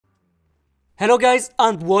Hello guys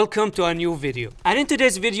and welcome to a new video. And in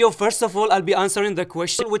today's video, first of all, I'll be answering the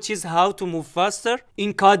question which is how to move faster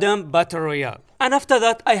in CODM Battle Royale. And after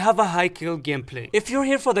that, I have a high kill gameplay. If you're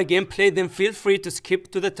here for the gameplay, then feel free to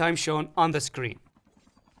skip to the time shown on the screen.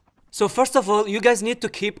 So first of all, you guys need to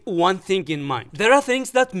keep one thing in mind. There are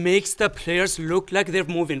things that makes the players look like they're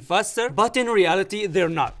moving faster, but in reality, they're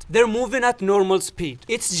not. They're moving at normal speed.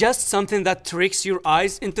 It's just something that tricks your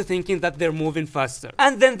eyes into thinking that they're moving faster.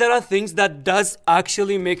 And then there are things that does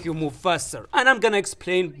actually make you move faster. And I'm gonna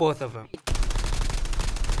explain both of them.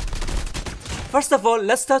 First of all,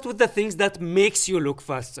 let's start with the things that makes you look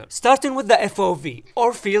faster. Starting with the FOV,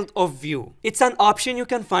 or field of view. It's an option you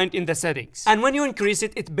can find in the settings. And when you increase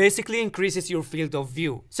it, it basically increases your field of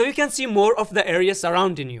view. So you can see more of the area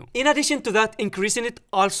surrounding you. In addition to that, increasing it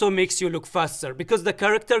also makes you look faster because the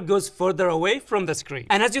character goes further away from the screen.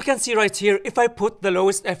 And as you can see right here, if I put the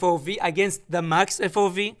lowest FOV against the max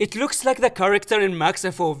FOV, it looks like the character in max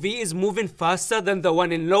FOV is moving faster than the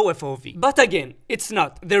one in low FOV. But again, it's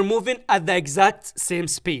not. They're moving at the exact same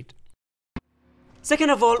speed.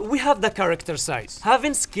 Second of all, we have the character size.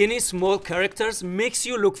 Having skinny small characters makes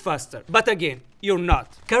you look faster, but again, you're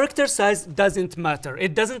not. Character size doesn't matter.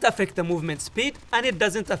 It doesn't affect the movement speed and it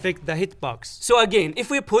doesn't affect the hitbox. So again,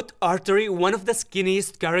 if we put Artery, one of the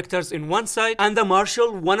skinniest characters in one side, and the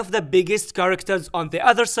Marshal, one of the biggest characters on the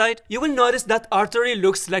other side, you will notice that Artery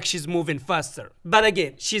looks like she's moving faster. But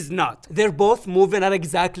again, she's not. They're both moving at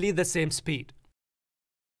exactly the same speed.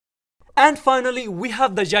 And finally, we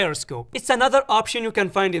have the gyroscope. It's another option you can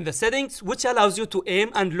find in the settings, which allows you to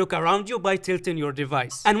aim and look around you by tilting your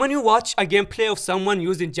device. And when you watch a gameplay of someone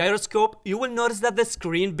using gyroscope, you will notice that the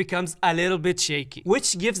screen becomes a little bit shaky,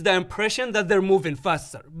 which gives the impression that they're moving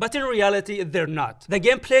faster. But in reality, they're not. The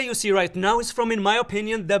gameplay you see right now is from, in my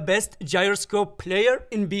opinion, the best gyroscope player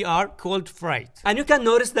in BR called Fright. And you can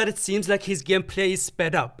notice that it seems like his gameplay is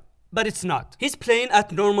sped up. But it's not. He's playing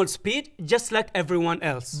at normal speed just like everyone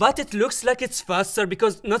else. But it looks like it's faster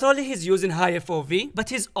because not only he's using high FOV, but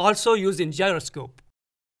he's also using gyroscope.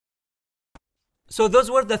 So those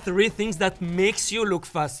were the three things that makes you look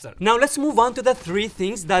faster. Now let's move on to the three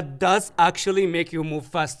things that does actually make you move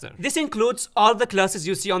faster. This includes all the classes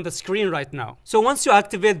you see on the screen right now. So once you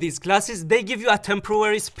activate these classes, they give you a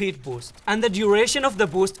temporary speed boost. And the duration of the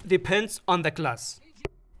boost depends on the class.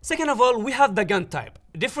 Second of all, we have the gun type.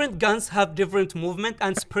 Different guns have different movement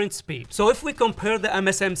and sprint speed. So if we compare the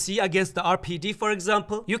MSMC against the RPD, for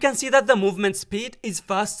example, you can see that the movement speed is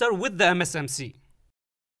faster with the MSMC.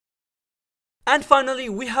 And finally,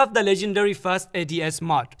 we have the legendary fast ADS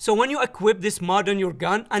mod. So when you equip this mod on your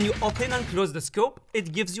gun and you open and close the scope,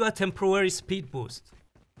 it gives you a temporary speed boost.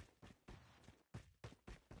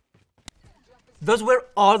 Those were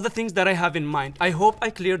all the things that I have in mind. I hope I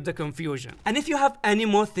cleared the confusion. And if you have any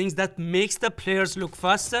more things that makes the players look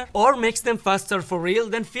faster or makes them faster for real,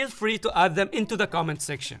 then feel free to add them into the comment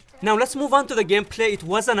section. Now let's move on to the gameplay. It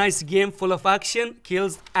was a nice game full of action,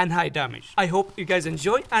 kills and high damage. I hope you guys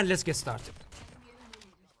enjoy and let's get started.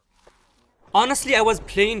 Honestly, I was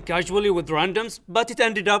playing casually with randoms, but it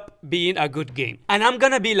ended up being a good game. And I'm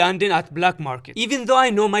gonna be landing at Black Market. Even though I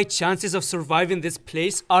know my chances of surviving this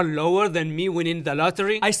place are lower than me winning the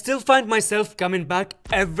lottery, I still find myself coming back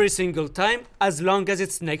every single time as long as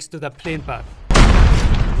it's next to the plane path.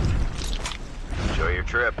 Enjoy your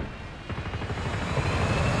trip.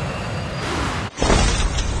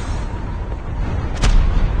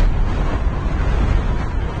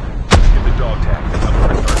 Get the dog tag.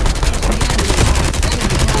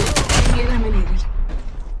 Eliminated.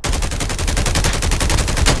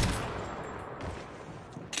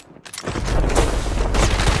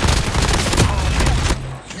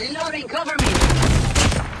 Reloading, cover me.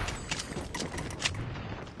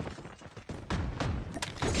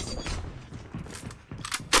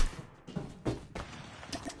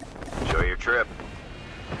 Enjoy your trip.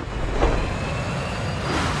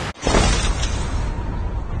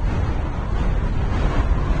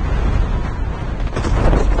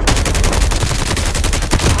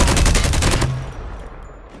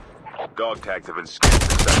 Dog tags have been scanned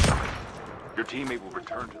successfully. Your teammate will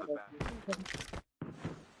return to the battle.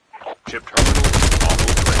 Chip terminal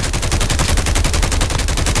almost ready.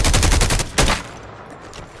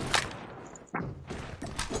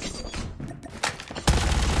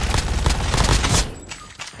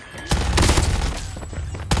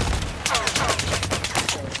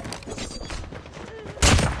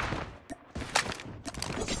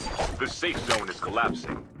 The safe zone is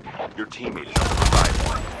collapsing. Your teammate is on the revive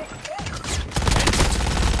line.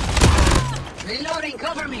 Reloading,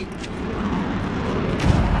 cover me.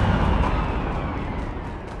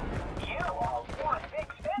 You are one big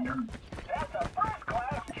spender. That's a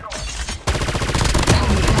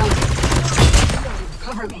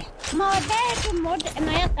cover me. مادرت مرد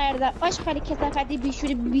عنایت قرار آشغال کثافتی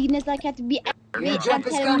بیشوری بی نزاکت بی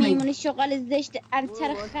انتر میمون شغال زشت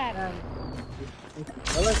انتر خر.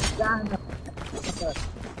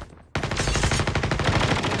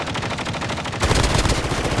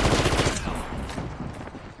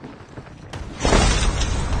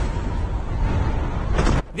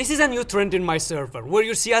 This is a new trend in my server, where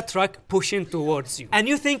you see a truck pushing towards you. And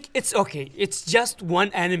you think it's okay, it's just one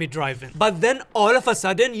enemy driving. But then all of a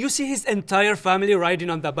sudden, you see his entire family riding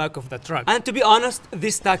on the back of the truck. And to be honest,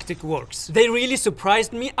 this tactic works. They really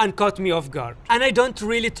surprised me and caught me off guard. And I don't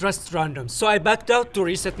really trust randoms, so I backed out to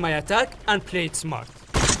reset my attack and played smart.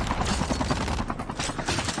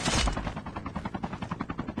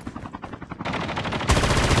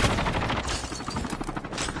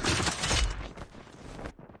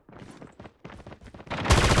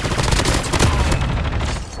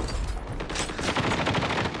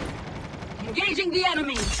 Engaging the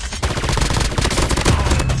enemy.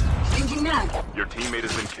 Changing mag. Your teammate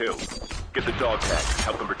has been killed. Get the dog tag and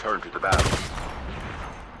help them return to the battle.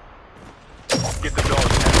 Get the dog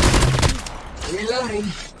tag. Reloading.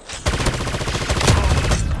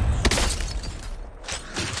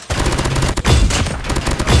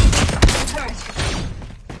 Hurt.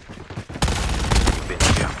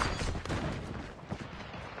 Finish him.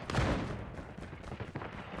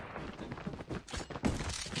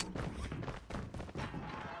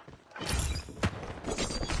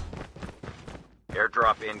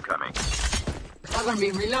 Airdrop incoming. Cover me.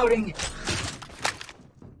 Reloading.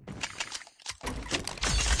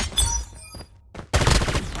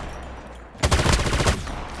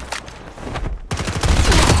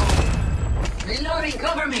 Reloading.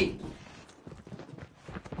 Cover me.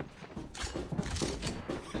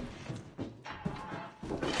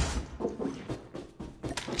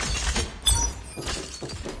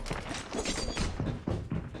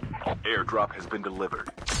 Airdrop has been delivered.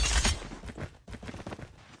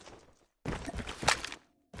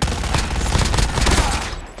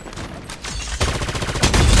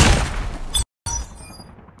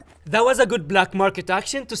 That was a good black market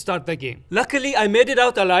action to start the game. Luckily, I made it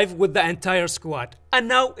out alive with the entire squad. And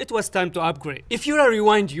now it was time to upgrade. If you're a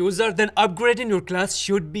Rewind user, then upgrading your class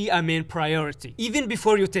should be a main priority, even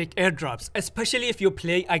before you take airdrops, especially if you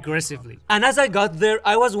play aggressively. And as I got there,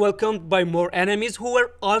 I was welcomed by more enemies who were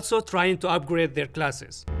also trying to upgrade their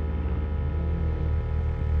classes.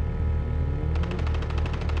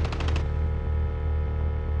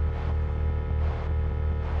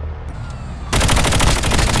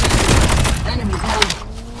 Enemy down.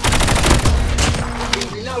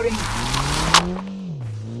 Reloading.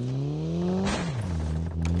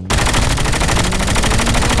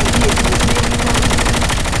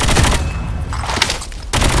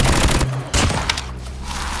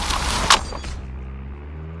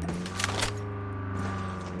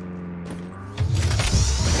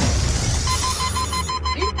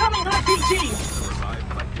 Incoming RPG. Revive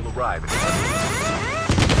flight will arrive in Reload.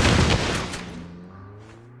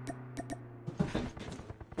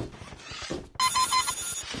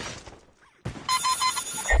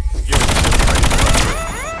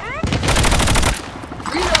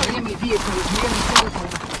 Enemy vehicle is nearly critical.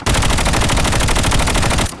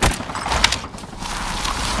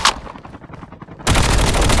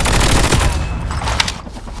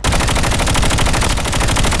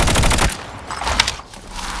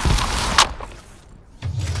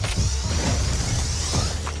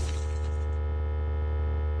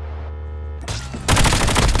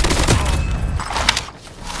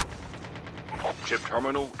 Chip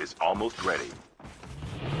terminal is almost ready.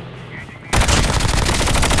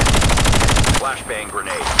 Flashbang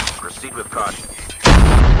grenade. Proceed with caution.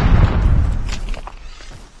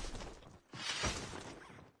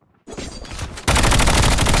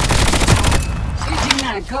 Changing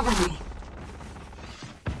mag. Cover me.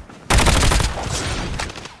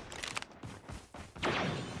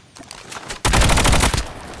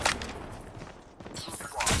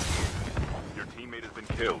 Your teammate has been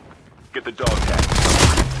killed. Get the dog tag.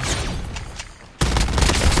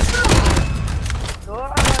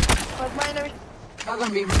 Cover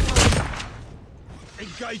me.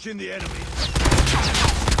 Engaging the enemy.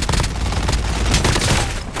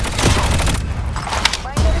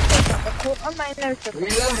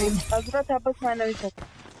 Reloading. حضرت عباس معنوی شد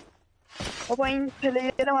بابا این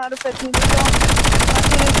پلیر معروف تیم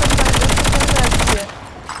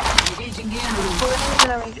Engaging the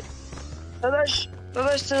enemy.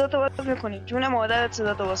 داداش صدا تو باز میکنی جون مادرت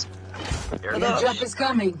صدا تو باز Airdrop is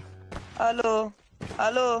coming. الو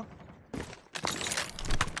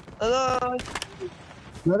داداش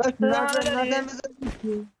داداش نزن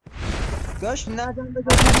داشت ندن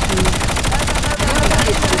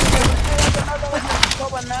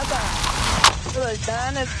بابا ندن داداش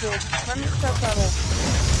دهنت شد من میخواستمه.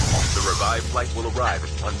 The revived flight will arrive in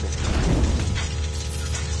 1 minute.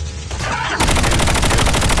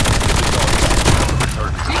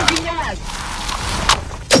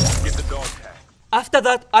 Get the dog tag. After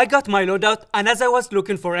that, I got my loadout, and as I was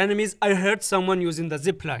looking for enemies, I heard someone using the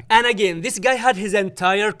zipline. And again, this guy had his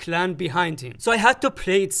entire clan behind him, so I had to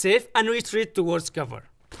play it safe and retreat towards cover.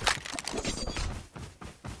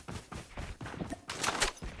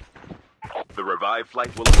 The revived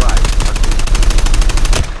flight will arrive in 1 minute.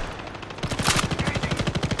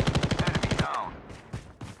 Enemy down.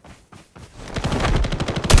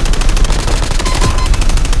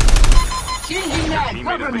 Changing mag,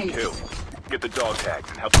 Teammate cover has been me. killed. Get the dog tags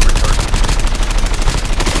and help them return.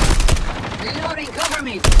 Reloading, cover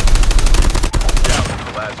me. Down to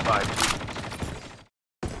the last 5 teams.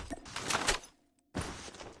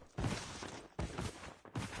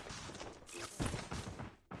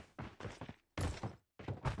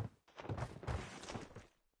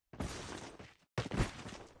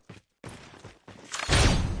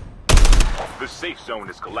 The safe zone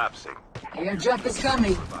is collapsing. Airdrop is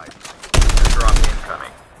coming. Drop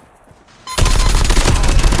incoming.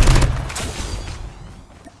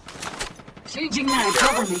 Changing mag,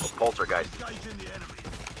 cover me. Poltergeist.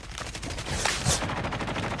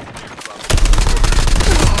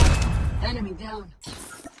 Enemy down.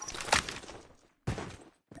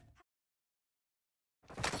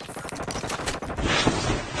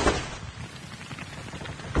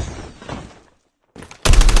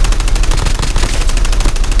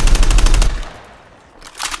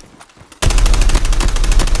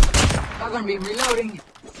 Cover me, reloading.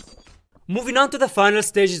 Moving on to the final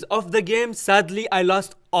stages of the game, sadly I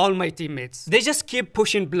lost all my teammates. They just keep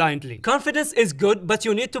pushing blindly. Confidence is good, but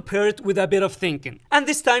you need to pair it with a bit of thinking. And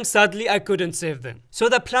this time, sadly, I couldn't save them. So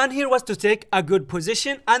the plan here was to take a good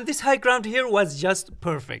position, and this high ground here was just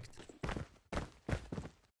perfect.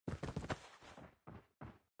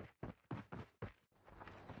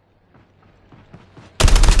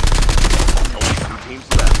 Only 2 teams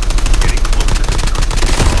left. Getting close to victory.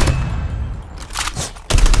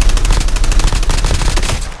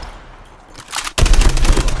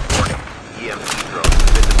 Warning. EMP drone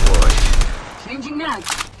has been deployed. Changing mag.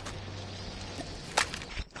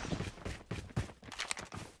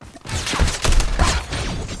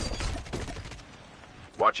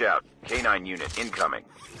 Watch out. K9 unit incoming.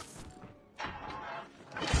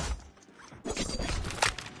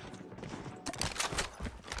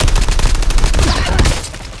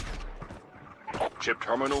 Chip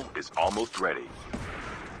terminal is almost ready.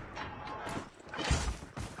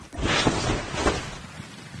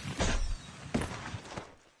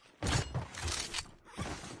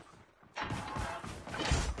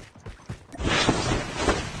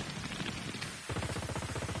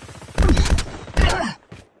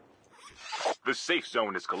 The safe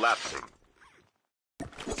zone is collapsing.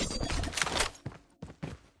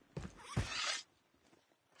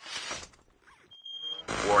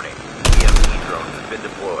 Warning, EMP drone has been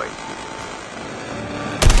deployed.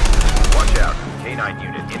 Watch out, K9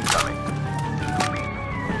 unit incoming.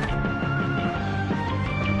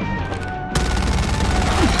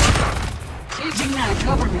 Changing mag,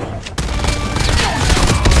 cover me.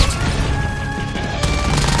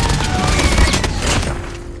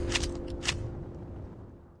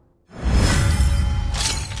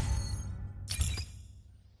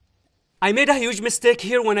 I made a huge mistake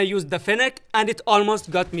here when I used the Fennec, and it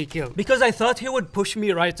almost got me killed because I thought he would push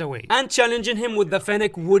me right away, and challenging him with the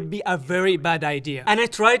Fennec would be a very bad idea. And I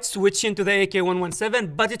tried switching to the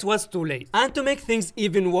AK-117, but it was too late. And to make things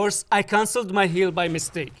even worse, I cancelled my heal by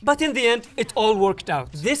mistake. But in the end, it all worked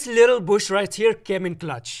out. This little bush right here came in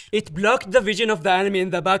clutch. It blocked the vision of the enemy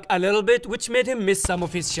in the back a little bit, which made him miss some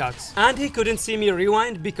of his shots, and he couldn't see me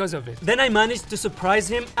rewind because of it. Then I managed to surprise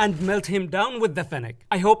him and melt him down with the Fennec.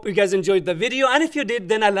 I hope you guys enjoyed the video, and if you did,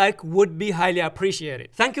 then a like would be highly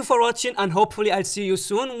appreciated. Thank you for watching, and hopefully I'll see you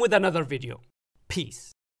soon with another video.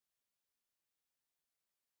 Peace.